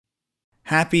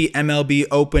Happy MLB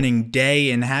opening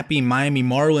day and happy Miami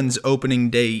Marlins opening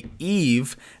day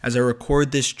eve as I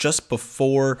record this just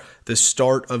before the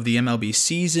start of the MLB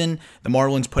season. The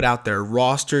Marlins put out their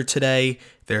roster today,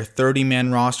 their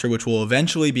 30-man roster, which will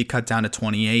eventually be cut down to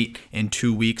 28 in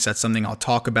 2 weeks. That's something I'll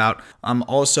talk about. I'm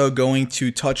also going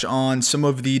to touch on some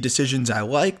of the decisions I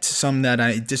liked, some that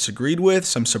I disagreed with,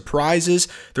 some surprises.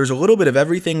 There's a little bit of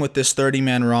everything with this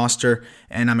 30-man roster,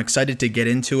 and I'm excited to get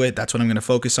into it. That's what I'm going to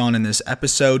focus on in this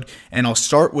episode, and I'll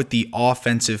start with the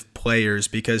offensive players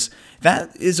because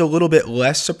that is a little bit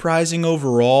less surprising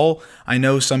overall. I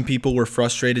know some people were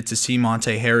frustrated to see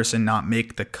Monte Harrison not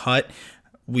make the cut.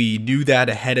 We knew that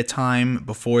ahead of time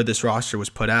before this roster was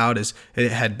put out, as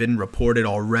it had been reported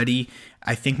already.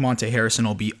 I think Monte Harrison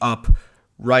will be up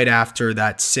right after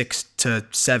that 6 to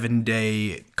 7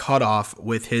 day cutoff,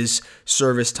 with his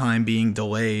service time being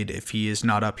delayed if he is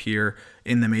not up here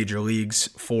in the major leagues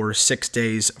for 6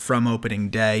 days from opening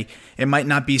day. It might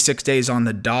not be 6 days on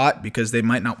the dot because they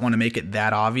might not want to make it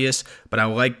that obvious, but I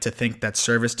like to think that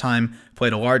service time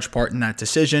played a large part in that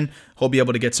decision. He'll be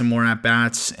able to get some more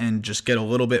at-bats and just get a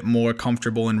little bit more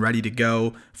comfortable and ready to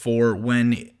go for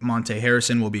when Monte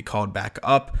Harrison will be called back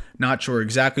up. Not sure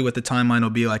exactly what the timeline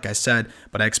will be, like I said,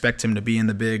 but I expect him to be in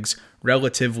the bigs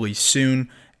relatively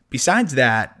soon. Besides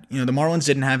that, the Marlins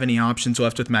didn't have any options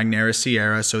left with Magneuris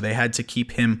Sierra, so they had to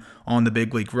keep him on the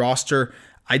big league roster.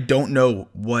 I don't know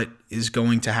what is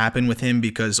going to happen with him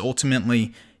because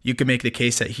ultimately you can make the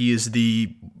case that he is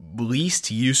the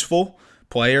least useful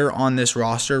player on this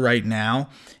roster right now,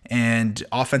 and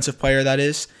offensive player that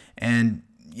is, and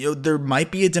there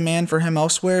might be a demand for him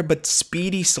elsewhere, but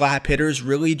speedy slap hitters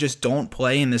really just don't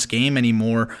play in this game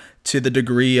anymore to the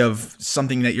degree of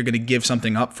something that you're going to give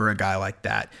something up for a guy like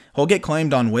that. He'll get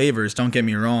claimed on waivers, don't get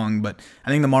me wrong, but I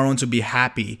think the Marlins would be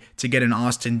happy to get an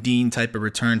Austin Dean type of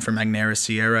return for Magneuris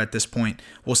Sierra at this point.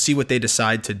 We'll see what they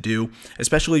decide to do,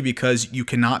 especially because you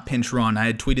cannot pinch run. I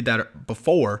had tweeted that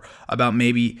before about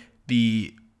maybe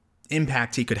the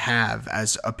impact he could have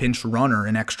as a pinch runner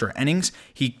in extra innings.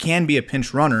 He can be a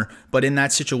pinch runner, but in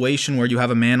that situation where you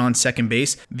have a man on second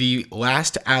base, the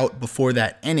last out before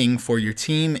that inning for your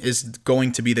team is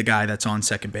going to be the guy that's on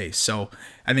second base. So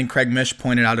I think Craig Mish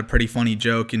pointed out a pretty funny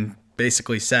joke and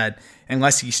basically said,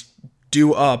 unless he's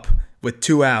due up with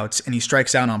 2 outs and he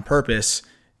strikes out on purpose,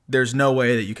 there's no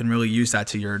way that you can really use that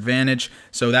to your advantage.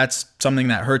 So that's something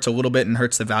that hurts a little bit and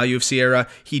hurts the value of Sierra.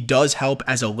 He does help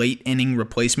as a late inning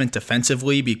replacement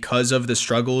defensively because of the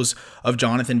struggles of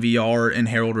Jonathan Villar and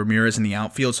Harold Ramirez in the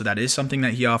outfield. So that is something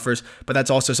that he offers, but that's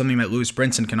also something that Lewis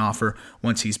Brinson can offer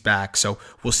once he's back. So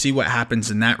we'll see what happens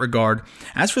in that regard.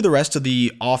 As for the rest of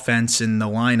the offense in the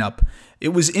lineup,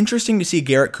 it was interesting to see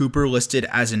Garrett Cooper listed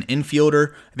as an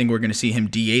infielder. I think we're going to see him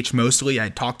DH mostly. I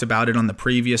talked about it on the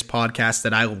previous podcast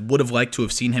that I would have liked to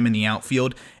have seen him in the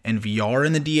outfield and VR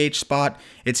in the DH spot.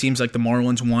 It seems like the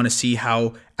Marlins want to see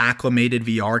how acclimated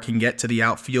VR can get to the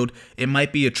outfield. It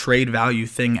might be a trade value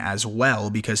thing as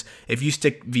well, because if you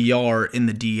stick VR in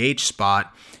the DH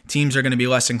spot, teams are going to be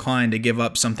less inclined to give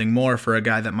up something more for a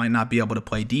guy that might not be able to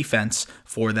play defense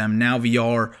for them. Now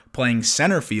VR playing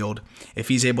center field, if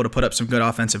he's able to put up some good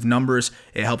offensive numbers,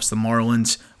 it helps the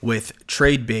Marlins with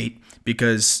trade bait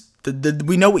because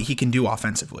we know what he can do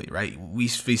offensively, right? We've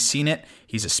seen it.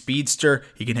 He's a speedster.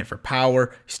 He can hit for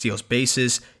power. He steals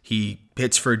bases. He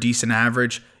hits for a decent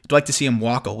average. You'd like to see him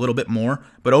walk a little bit more,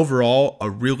 but overall,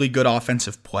 a really good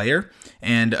offensive player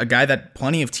and a guy that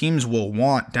plenty of teams will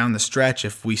want down the stretch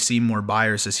if we see more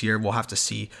buyers this year. We'll have to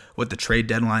see what the trade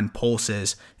deadline pulse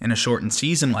is in a shortened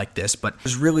season like this, but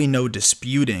there's really no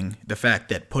disputing the fact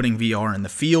that putting VR in the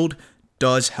field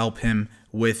does help him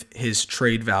with his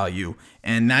trade value.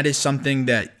 And that is something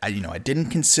that I didn't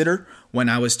consider when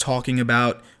I was talking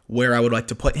about where I would like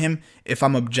to put him. If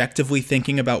I'm objectively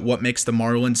thinking about what makes the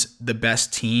Marlins the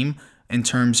best team in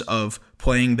terms of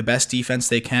playing the best defense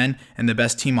they can and the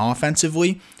best team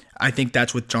offensively, I think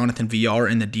that's with Jonathan Villar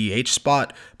in the DH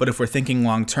spot. But if we're thinking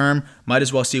long term, might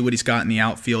as well see what he's got in the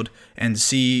outfield and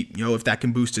see, if that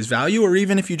can boost his value, or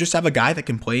even if you just have a guy that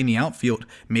can play in the outfield,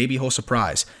 maybe he'll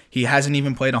surprise. He hasn't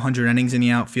even played 100 innings in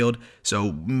the outfield,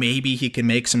 so maybe he can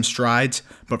make some strides.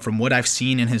 But from what I've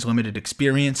seen in his limited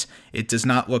experience, it does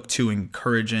not look too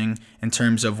encouraging in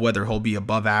terms of whether he'll be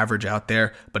above average out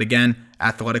there. But again,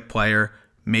 athletic player,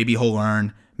 maybe he'll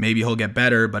learn. Maybe he'll get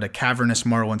better, but a cavernous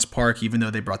Marlins Park, even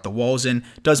though they brought the walls in,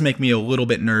 does make me a little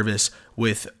bit nervous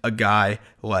with a guy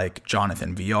like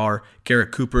Jonathan Villar.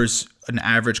 Garrett Cooper's an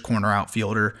average corner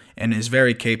outfielder and is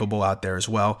very capable out there as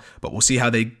well, but we'll see how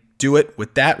they do it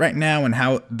with that right now and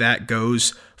how that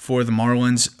goes for the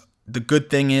Marlins. The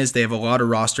good thing is they have a lot of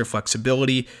roster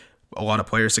flexibility. a lot of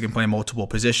players that can play multiple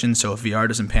positions. So if VR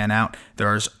doesn't pan out,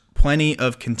 there's plenty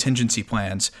of contingency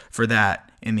plans for that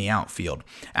in the outfield.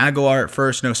 Aguilar at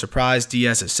first, no surprise.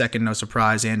 Diaz at second, no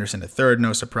surprise. Anderson at third,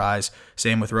 no surprise.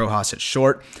 Same with Rojas at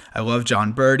short. I love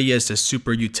John Birdie as the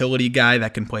super utility guy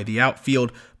that can play the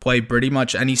outfield, play pretty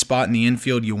much any spot in the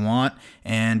infield you want.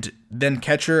 And then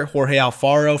catcher, Jorge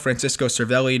Alfaro, Francisco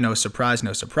Cervelli, no surprise,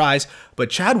 no surprise. But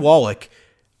Chad Wallach,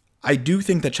 I do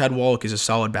think that Chad Wallach is a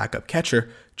solid backup catcher.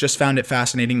 Just found it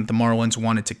fascinating that the Marlins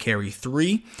wanted to carry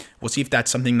 3. We'll see if that's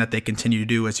something that they continue to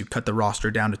do as you cut the roster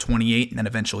down to 28 and then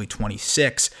eventually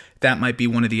 26. That might be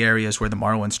one of the areas where the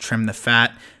Marlins trim the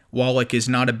fat. Wallach is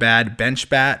not a bad bench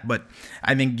bat, but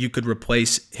I think you could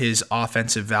replace his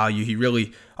offensive value. He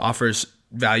really offers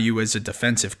value as a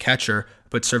defensive catcher,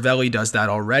 but Cervelli does that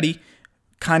already.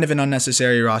 Kind of an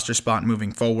unnecessary roster spot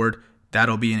moving forward.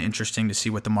 That'll be interesting to see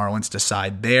what the Marlins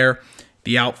decide there.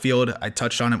 The outfield, I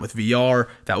touched on it with VR.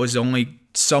 That was only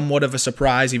somewhat of a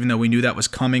surprise, even though we knew that was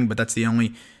coming, but that's the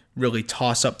only really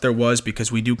toss-up there was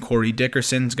because we do Corey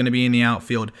Dickerson's going to be in the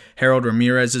outfield. Harold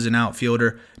Ramirez is an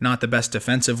outfielder, not the best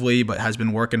defensively, but has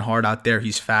been working hard out there.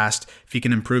 He's fast. If he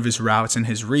can improve his routes and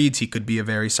his reads, he could be a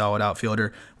very solid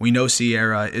outfielder. We know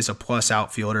Sierra is a plus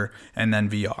outfielder, and then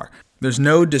VR. There's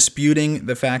no disputing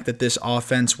the fact that this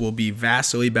offense will be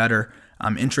vastly better.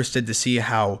 I'm interested to see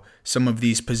how some of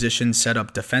these positions set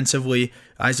up defensively.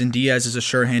 Eisen Diaz is a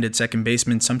sure-handed second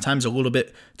baseman, sometimes a little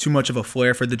bit too much of a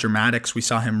flair for the dramatics. We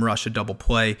saw him rush a double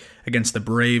play against the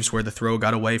Braves where the throw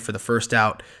got away for the first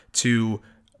out to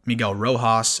Miguel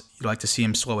Rojas. You'd like to see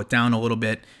him slow it down a little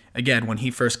bit. Again, when he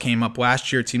first came up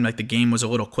last year, it seemed like the game was a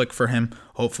little quick for him.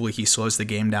 Hopefully he slows the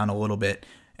game down a little bit.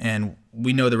 And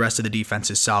we know the rest of the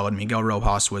defense is solid. Miguel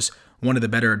Rojas was one of the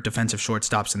better defensive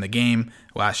shortstops in the game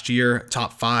last year,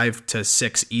 top 5 to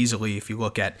 6 easily if you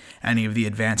look at any of the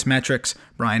advanced metrics.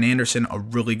 Brian Anderson, a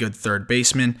really good third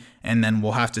baseman, and then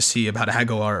we'll have to see about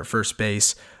Aguilar at first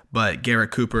base, but Garrett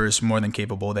Cooper is more than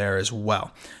capable there as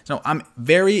well. So I'm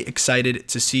very excited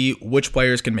to see which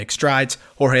players can make strides.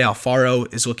 Jorge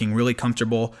Alfaro is looking really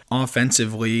comfortable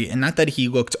offensively, and not that he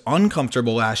looked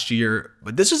uncomfortable last year,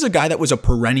 but this is a guy that was a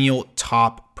perennial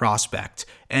top prospect,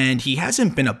 and he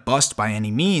hasn't been a bust by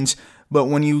any means. But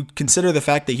when you consider the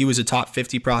fact that he was a top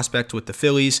 50 prospect with the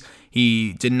Phillies,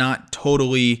 he did not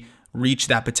totally reach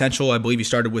that potential. I believe he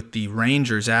started with the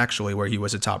Rangers, actually, where he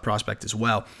was a top prospect as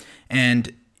well.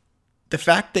 And the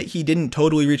fact that he didn't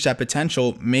totally reach that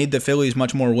potential made the Phillies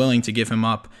much more willing to give him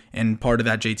up in part of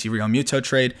that JT Realmuto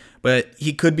trade, but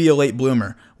he could be a late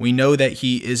bloomer. We know that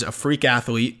he is a freak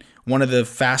athlete, one of the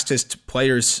fastest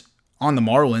players on the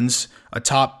Marlins, a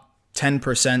top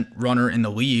 10% runner in the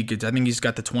league. I think he's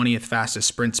got the 20th fastest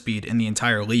sprint speed in the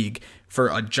entire league. For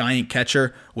a giant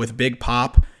catcher with big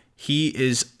pop, he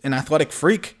is an athletic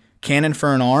freak, cannon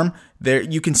for an arm. There,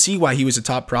 you can see why he was a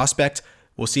top prospect.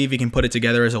 We'll see if he can put it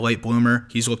together as a late bloomer.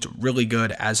 He's looked really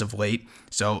good as of late.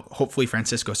 So hopefully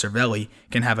Francisco Cervelli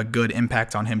can have a good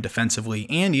impact on him defensively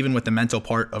and even with the mental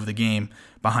part of the game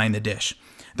behind the dish.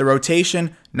 The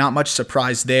rotation, not much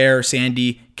surprise there.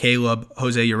 Sandy, Caleb,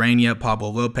 Jose Urania, Pablo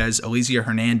Lopez, Eliezer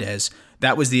Hernandez.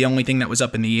 That was the only thing that was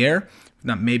up in the air.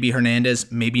 Maybe Hernandez,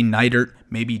 maybe Neidert,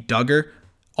 maybe Duggar.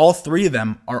 All 3 of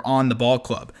them are on the ball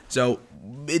club. So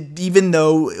even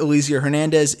though Eliezer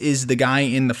Hernandez is the guy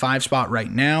in the 5 spot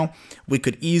right now, we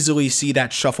could easily see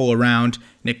that shuffle around.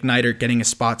 Nick Neidert getting a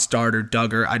spot start or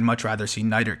Duggar. I'd much rather see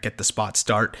Neidert get the spot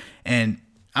start. And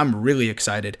I'm really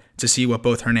excited to see what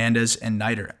both Hernandez and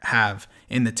Neidert have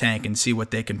in the tank and see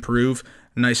what they can prove.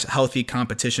 Nice, healthy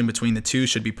competition between the two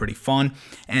should be pretty fun.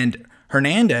 And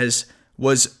Hernandez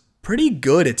was pretty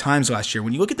good at times last year.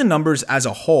 When you look at the numbers as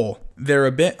a whole, they're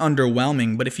a bit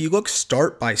underwhelming. But if you look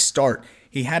start by start,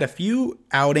 he had a few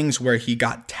outings where he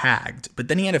got tagged, but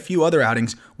then he had a few other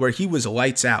outings where he was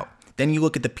lights out. Then you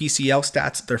look at the PCL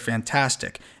stats, they're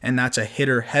fantastic. And that's a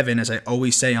hitter heaven, as I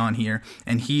always say on here.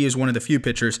 And he is one of the few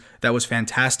pitchers that was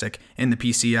fantastic in the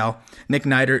PCL. Nick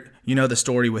Neidert, you know the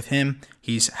story with him.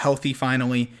 He's healthy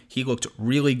finally. He looked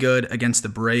really good against the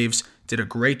Braves, did a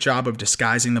great job of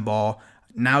disguising the ball.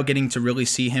 Now getting to really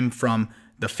see him from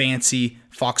the fancy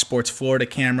Fox Sports Florida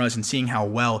cameras and seeing how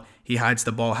well he hides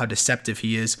the ball, how deceptive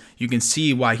he is, you can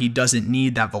see why he doesn't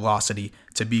need that velocity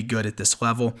to be good at this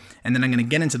level. And then I'm going to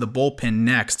get into the bullpen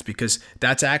next because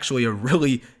that's actually a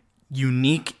really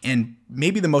unique and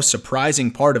maybe the most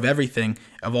surprising part of everything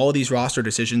of all these roster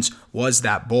decisions was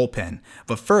that bullpen.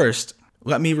 But first,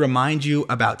 let me remind you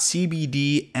about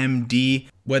CBD MD.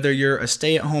 Whether you're a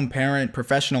stay-at-home parent,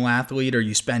 professional athlete, or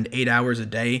you spend 8 hours a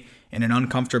day in an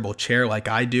uncomfortable chair like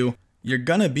I do, you're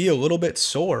going to be a little bit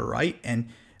sore, right? And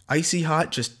icy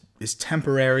hot just is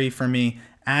temporary for me.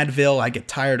 Advil. I get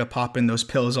tired of popping those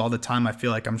pills all the time. I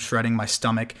feel like I'm shredding my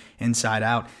stomach inside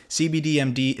out.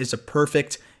 CBDMD is a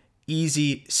perfect,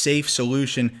 easy, safe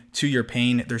solution to your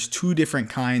pain. There's 2 different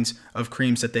kinds of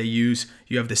creams that they use.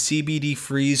 You have the CBD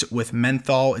Freeze with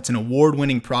menthol. It's an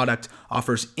award-winning product,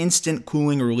 offers instant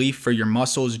cooling relief for your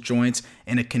muscles, joints,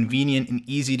 and a convenient and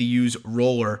easy-to-use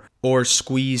roller or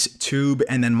squeeze tube.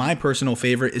 And then my personal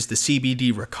favorite is the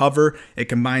CBD Recover. It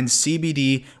combines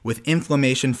CBD with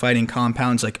inflammation-fighting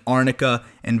compounds like arnica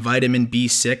and vitamin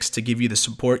B6 to give you the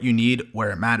support you need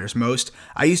where it matters most.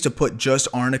 I used to put just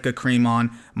arnica cream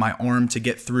on my arm to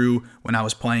get through when I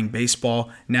was playing baseball.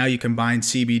 Now you combine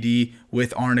CBD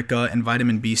with arnica and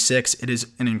vitamin B6. It is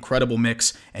an incredible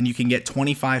mix, and you can get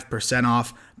 25%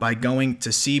 off by going to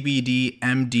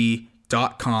cbdmd.com.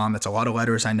 That's a lot of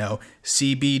letters, I know.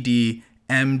 cbdmd.com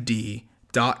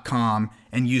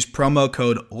and use promo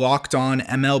code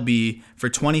LOCKEDONMLB for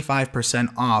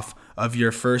 25% off of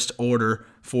your first order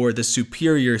for the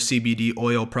superior CBD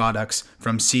oil products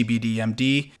from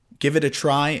CBDMD. Give it a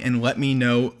try and let me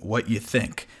know what you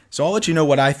think. So I'll let you know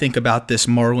what I think about this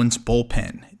Marlins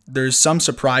bullpen. There's some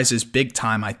surprises big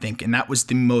time, I think, and that was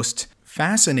the most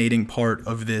fascinating part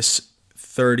of this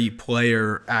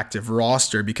 30-player active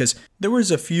roster, because there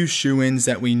was a few shoo-ins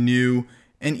that we knew,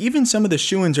 and even some of the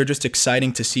shoo-ins are just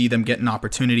exciting to see them get an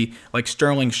opportunity, like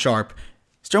Sterling Sharp.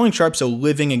 Sterling Sharp's a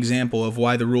living example of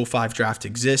why the Rule 5 draft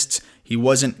exists. He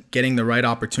wasn't getting the right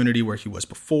opportunity where he was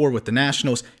before with the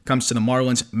Nationals, comes to the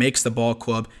Marlins, makes the ball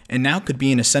club, and now could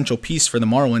be an essential piece for the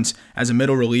Marlins as a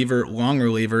middle reliever, long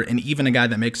reliever, and even a guy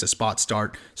that makes a spot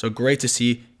start. So great to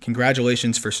see.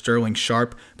 Congratulations for Sterling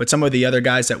Sharp. But some of the other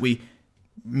guys that we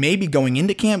maybe going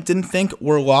into camp didn't think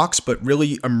were locks, but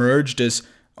really emerged as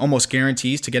almost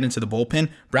guarantees to get into the bullpen.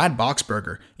 Brad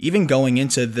Boxberger, even going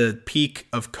into the peak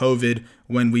of COVID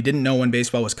when we didn't know when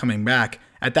baseball was coming back,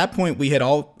 at that point we had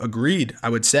all agreed, I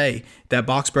would say, that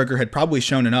Boxberger had probably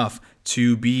shown enough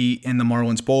to be in the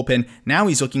Marlins bullpen. Now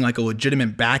he's looking like a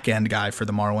legitimate back-end guy for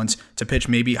the Marlins to pitch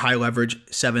maybe high leverage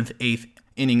 7th, 8th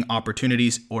inning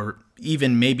opportunities, or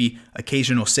even maybe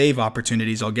occasional save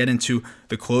opportunities. I'll get into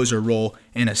the closer role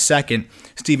in a second.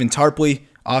 Stephen Tarpley,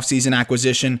 offseason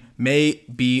acquisition, may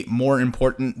be more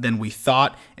important than we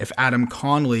thought if Adam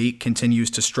Conley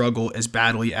continues to struggle as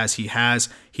badly as he has.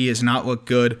 He has not looked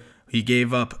good. He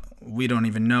gave up, we don't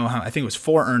even know how, I think it was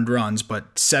 4 earned runs,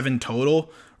 but 7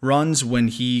 total runs when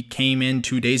he came in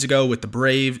 2 days ago with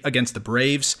against the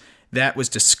Braves. That was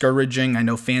discouraging. I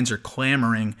know fans are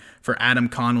clamoring for Adam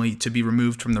Conley to be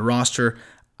removed from the roster.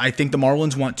 I think the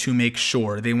Marlins want to make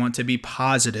sure, they want to be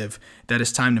positive that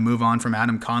it's time to move on from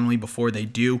Adam Conley before they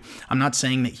do. I'm not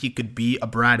saying that he could be a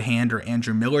Brad Hand or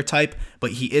Andrew Miller type,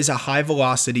 but he is a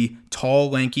high-velocity, tall,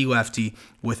 lanky lefty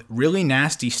with really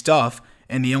nasty stuff,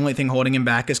 and the only thing holding him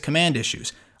back is command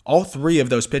issues. All 3 of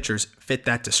those pitchers fit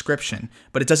that description,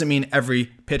 but it doesn't mean every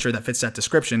pitcher that fits that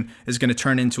description is going to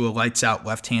turn into a lights-out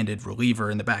left-handed reliever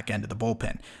in the back end of the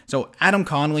bullpen. So Adam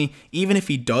Conley, even if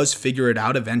he does figure it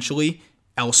out eventually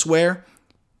elsewhere,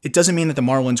 it doesn't mean that the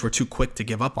Marlins were too quick to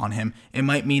give up on him. It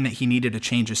might mean that he needed a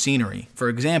change of scenery. For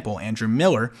example, Andrew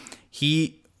Miller,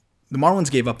 the Marlins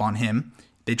gave up on him.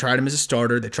 They tried him as a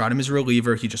starter. They tried him as a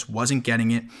reliever. He just wasn't getting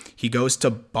it. He goes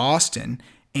to Boston,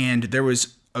 and there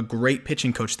was a great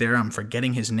pitching coach there. I'm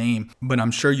forgetting his name, but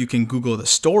I'm sure you can Google the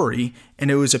story.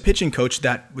 And it was a pitching coach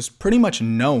that was pretty much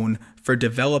known for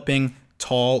developing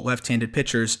tall left-handed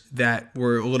pitchers that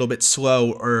were a little bit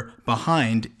slow or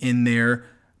behind in their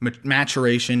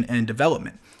maturation and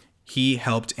development. He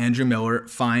helped Andrew Miller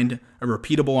find a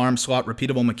repeatable arm slot,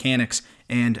 repeatable mechanics,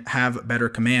 and have better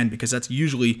command, because that's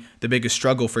usually the biggest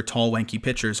struggle for tall, lanky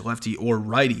pitchers, lefty or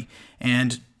righty.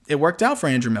 And it worked out for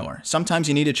Andrew Miller. Sometimes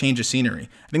you need a change of scenery.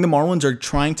 I think the Marlins are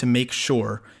trying to make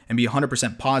sure and be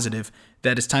 100% positive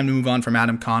that it's time to move on from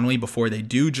Adam Conley before they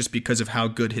do, just because of how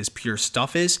good his pure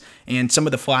stuff is and some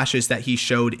of the flashes that he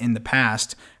showed in the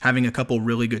past, having a couple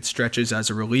really good stretches as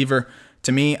a reliever.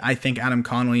 To me, I think Adam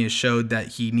Conley has showed that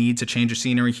he needs a change of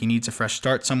scenery. He needs a fresh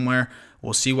start somewhere.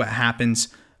 We'll see what happens.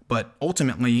 But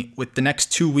ultimately, with the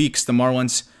next 2 weeks, the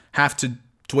Marlins have to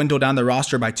dwindle down the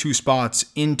roster by 2 spots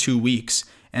in 2 weeks.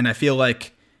 And I feel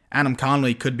like Adam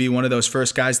Conley could be one of those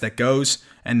first guys that goes,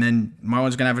 and then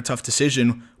Marlins going to have a tough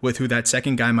decision with who that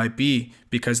second guy might be,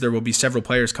 because there will be several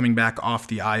players coming back off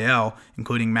the IL,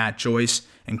 including Matt Joyce,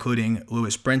 including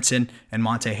Lewis Brinson, and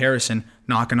Monte Harrison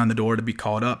knocking on the door to be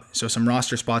called up. So some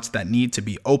roster spots that need to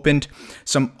be opened.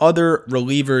 Some other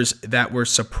relievers that were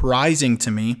surprising to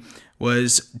me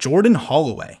was Jordan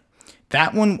Holloway.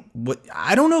 That one,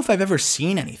 I don't know if I've ever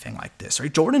seen anything like this,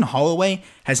 right? Jordan Holloway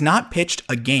has not pitched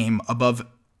a game above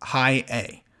high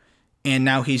A and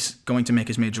now he's going to make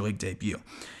his major league debut.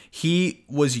 He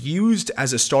was used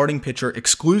as a starting pitcher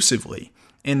exclusively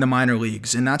in the minor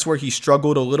leagues, and that's where he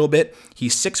struggled a little bit.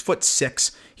 He's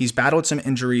 6'6". He's battled some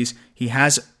injuries. He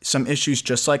has some issues,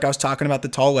 just like I was talking about the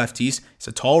tall lefties. He's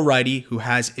a tall righty who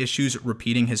has issues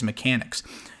repeating his mechanics.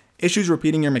 Issues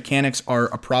repeating your mechanics are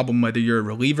a problem whether you're a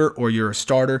reliever or you're a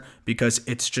starter, because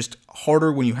it's just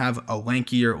harder when you have a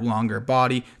lankier, longer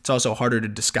body. It's also harder to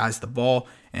disguise the ball,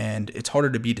 and it's harder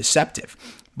to be deceptive.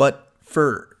 But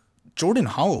for Jordan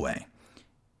Holloway,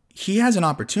 he has an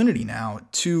opportunity now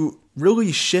to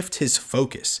really shift his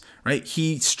focus, right?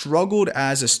 He struggled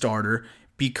as a starter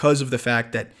because of the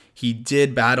fact that he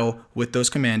did battle with those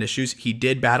command issues. He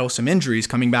did battle some injuries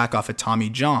coming back off of Tommy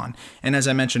John. And as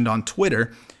I mentioned on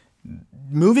Twitter,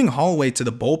 moving Holloway to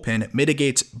the bullpen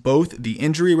mitigates both the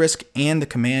injury risk and the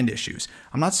command issues.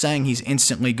 I'm not saying he's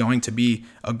instantly going to be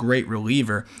a great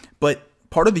reliever, but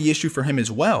part of the issue for him as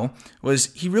well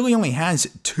was he really only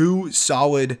has 2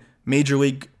 solid major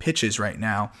league pitches right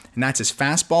now, and that's his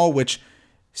fastball, which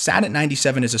sat at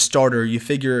 97 as a starter. You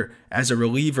figure as a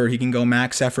reliever, he can go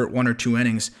max effort 1 or 2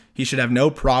 innings. He should have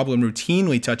no problem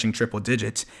routinely touching triple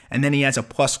digits, and then he has a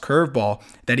plus curveball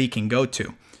that he can go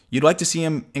to. You'd like to see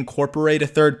him incorporate a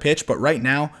third pitch, but right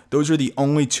now, those are the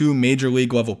only 2 major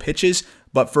league level pitches.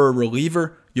 But for a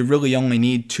reliever, you really only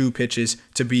need 2 pitches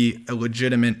to be a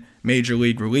legitimate major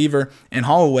league reliever. And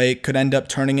Holloway could end up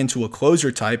turning into a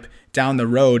closer type down the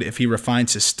road if he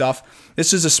refines his stuff.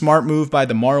 This is a smart move by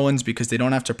the Marlins because they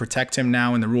don't have to protect him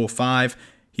now in the Rule 5.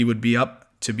 He would be up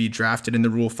to be drafted in the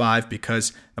Rule 5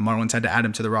 because the Marlins had to add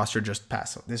him to the roster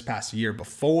this past year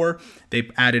before. They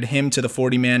added him to the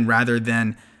 40-man rather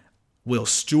than Will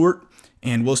Stewart,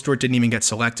 and Will Stewart didn't even get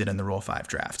selected in the Rule 5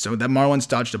 draft. So the Marlins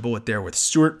dodged a bullet there with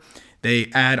Stewart.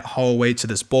 They add Holloway to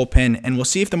this bullpen, and we'll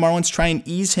see if the Marlins try and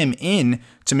ease him in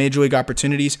to major league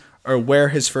opportunities or where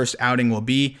his first outing will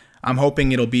be. I'm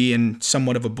hoping it'll be in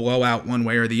somewhat of a blowout one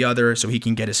way or the other so he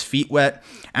can get his feet wet.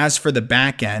 As for the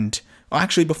back end, well,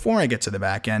 actually, before I get to the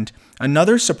back end,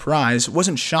 another surprise,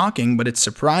 wasn't shocking, but it's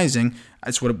surprising,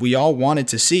 that's what we all wanted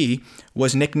to see,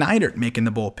 was Nick Neidert making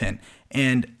the bullpen.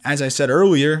 And as I said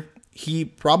earlier, he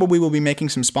probably will be making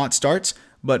some spot starts,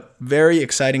 but very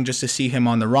exciting just to see him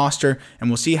on the roster, and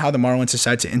we'll see how the Marlins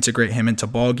decide to integrate him into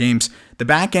ball games. The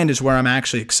back end is where I'm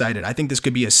actually excited. I think this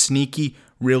could be a sneaky,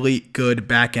 really good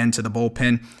back end to the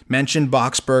bullpen. Mentioned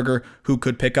Boxberger, who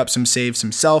could pick up some saves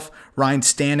himself. Ryan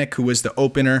Stanek, who was the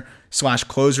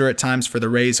opener/closer at times for the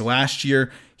Rays last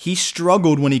year. He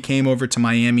struggled when he came over to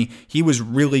Miami. He was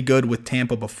really good with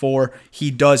Tampa before. He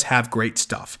does have great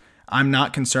stuff. I'm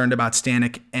not concerned about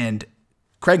Stanek, and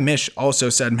Craig Mish also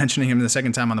said, mentioning him the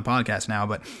second time on the podcast now,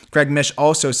 but Craig Mish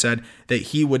also said that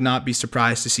he would not be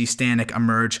surprised to see Stanek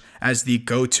emerge as the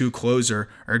go-to closer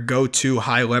or go-to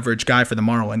high leverage guy for the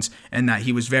Marlins, and that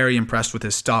he was very impressed with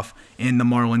his stuff in the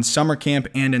Marlins summer camp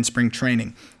and in spring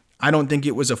training. I don't think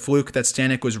it was a fluke that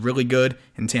Stanek was really good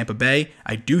in Tampa Bay.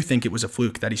 I do think it was a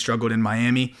fluke that he struggled in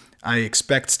Miami. I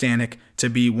expect Stanek to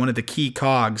be one of the key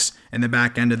cogs in the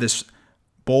back end of this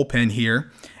bullpen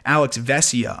here. Alex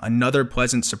Vesia, another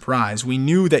pleasant surprise. We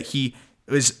knew that he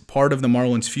was part of the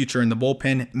Marlins' future in the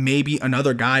bullpen, maybe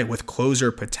another guy with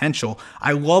closer potential.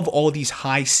 I love all these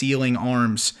high ceiling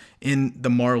arms in the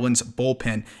Marlins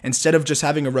bullpen. Instead of just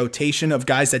having a rotation of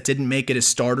guys that didn't make it as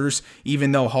starters,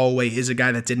 even though Holloway is a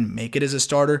guy that didn't make it as a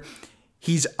starter,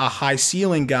 he's a high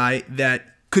ceiling guy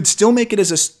that could still make it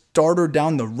as a starter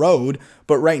down the road,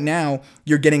 but right now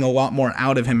you're getting a lot more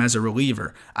out of him as a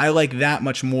reliever. I like that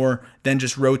much more than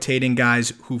just rotating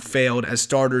guys who failed as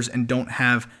starters and don't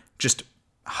have just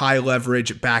high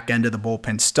leverage back end of the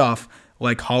bullpen stuff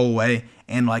like Holloway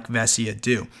and like Vesia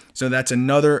do. So that's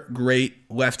another great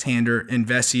left-hander in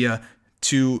Vesia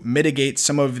to mitigate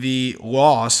some of the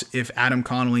loss if Adam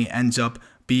Connolly ends up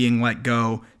being let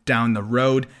go down the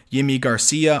road. Yimi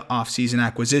Garcia, offseason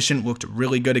acquisition, looked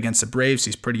really good against the Braves.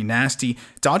 He's pretty nasty.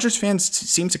 Dodgers fans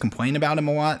seem to complain about him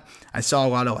a lot. I saw a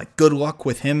lot of good luck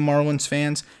with him, Marlins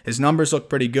fans. His numbers look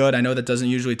pretty good. I know that doesn't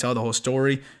usually tell the whole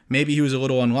story. Maybe he was a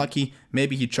little unlucky.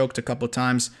 Maybe he choked a couple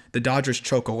times. The Dodgers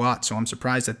choke a lot, so I'm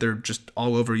surprised that they're just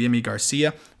all over Yimi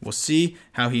Garcia. We'll see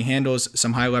how he handles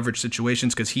some high leverage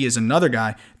situations because he is another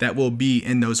guy that will be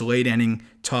in those late inning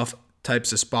tough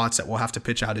types of spots that we'll have to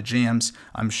pitch out of jams.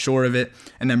 I'm sure of it.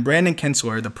 And then Brandon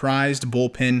Kintzler, the prized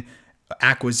bullpen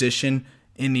acquisition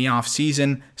in the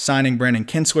offseason, signing Brandon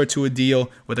Kintzler to a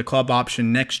deal with a club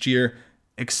option next year.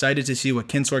 Excited to see what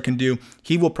Kintzler can do.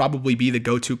 He will probably be the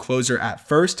go-to closer at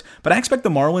first, but I expect the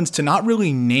Marlins to not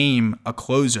really name a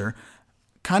closer.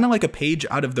 Kind of like a page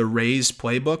out of the Rays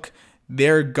playbook.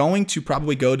 they're going to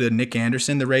probably go to Nick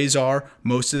Anderson. The Rays are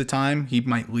most of the time. He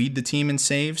might lead the team in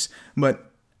saves,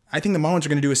 but I think the Marlins are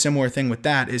going to do a similar thing with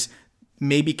that. Is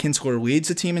maybe Kinsler leads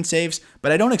the team in saves,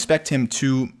 but I don't expect him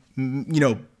to,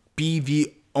 be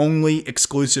the only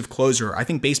exclusive closer. I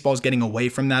think baseball is getting away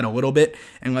from that a little bit,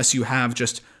 unless you have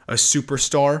just a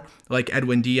superstar like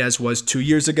Edwin Diaz was 2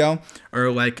 years ago,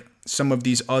 or like some of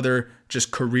these other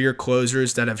just career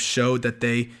closers that have showed that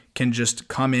they can just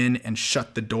come in and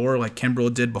shut the door like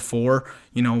Kimbrel did before.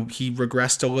 He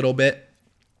regressed a little bit.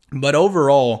 But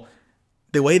overall,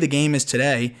 the way the game is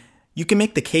today, you can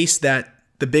make the case that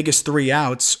the biggest 3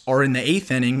 outs are in the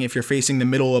 8th inning if you're facing the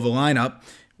middle of a lineup.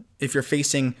 If you're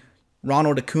facing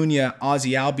Ronald Acuna,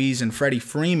 Ozzie Albies, and Freddie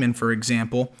Freeman, for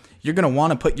example, you're going to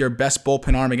want to put your best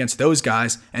bullpen arm against those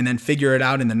guys and then figure it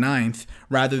out in the 9th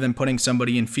rather than putting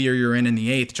somebody inferior in the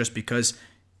 8th just because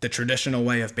the traditional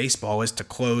way of baseball is to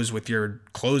close with your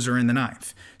closer in the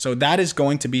 9th. So that is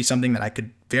going to be something that I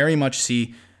could very much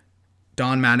see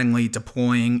Don Mattingly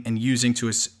deploying and using to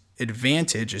his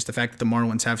advantage, is the fact that the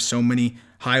Marlins have so many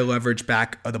high leverage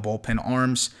back of the bullpen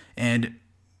arms and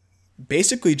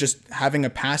basically just having a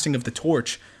passing of the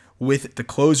torch with the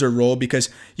closer role,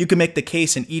 because you can make the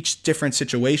case in each different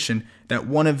situation that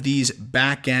one of these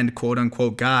back end quote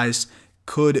unquote guys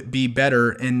could be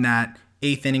better in that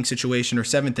 8th inning situation or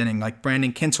 7th inning, like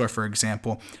Brandon Kinsler, for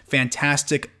example.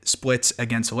 Fantastic splits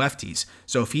against lefties.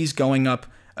 So if he's going up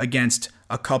against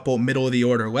a couple middle of the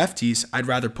order lefties, I'd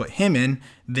rather put him in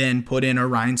than put in a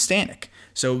Ryan Stanek.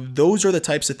 So those are the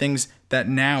types of things that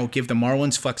now give the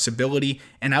Marlins flexibility.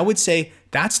 And I would say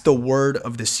that's the word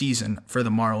of the season for the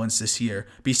Marlins this year.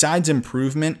 Besides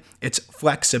improvement, it's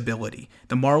flexibility.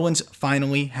 The Marlins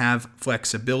finally have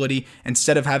flexibility.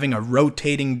 Instead of having a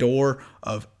rotating door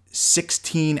of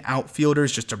 16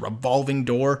 outfielders, just a revolving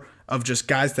door of just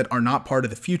guys that are not part of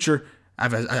the future.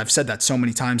 I've said that so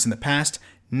many times in the past.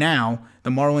 Now, the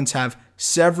Marlins have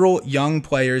several young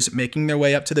players making their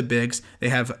way up to the bigs. They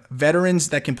have veterans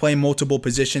that can play multiple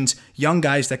positions, young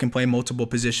guys that can play multiple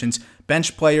positions,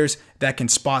 bench players that can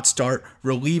spot start,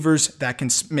 relievers that can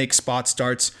make spot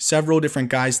starts, several different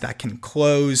guys that can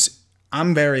close.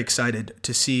 I'm very excited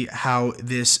to see how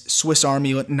this Swiss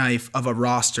Army knife of a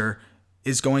roster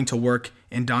is going to work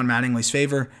in Don Mattingly's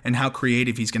favor and how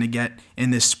creative he's going to get in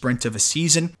this sprint of a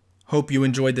season. Hope you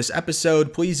enjoyed this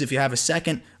episode. Please, if you have a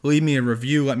second, leave me a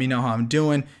review. Let me know how I'm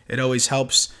doing. It always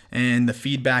helps, and the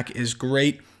feedback is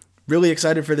great. Really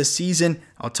excited for this season.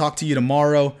 I'll talk to you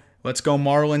tomorrow. Let's go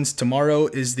Marlins. Tomorrow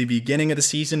is the beginning of the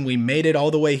season. We made it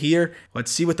all the way here. Let's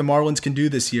see what the Marlins can do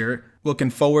this year. Looking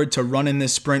forward to running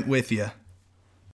this sprint with you.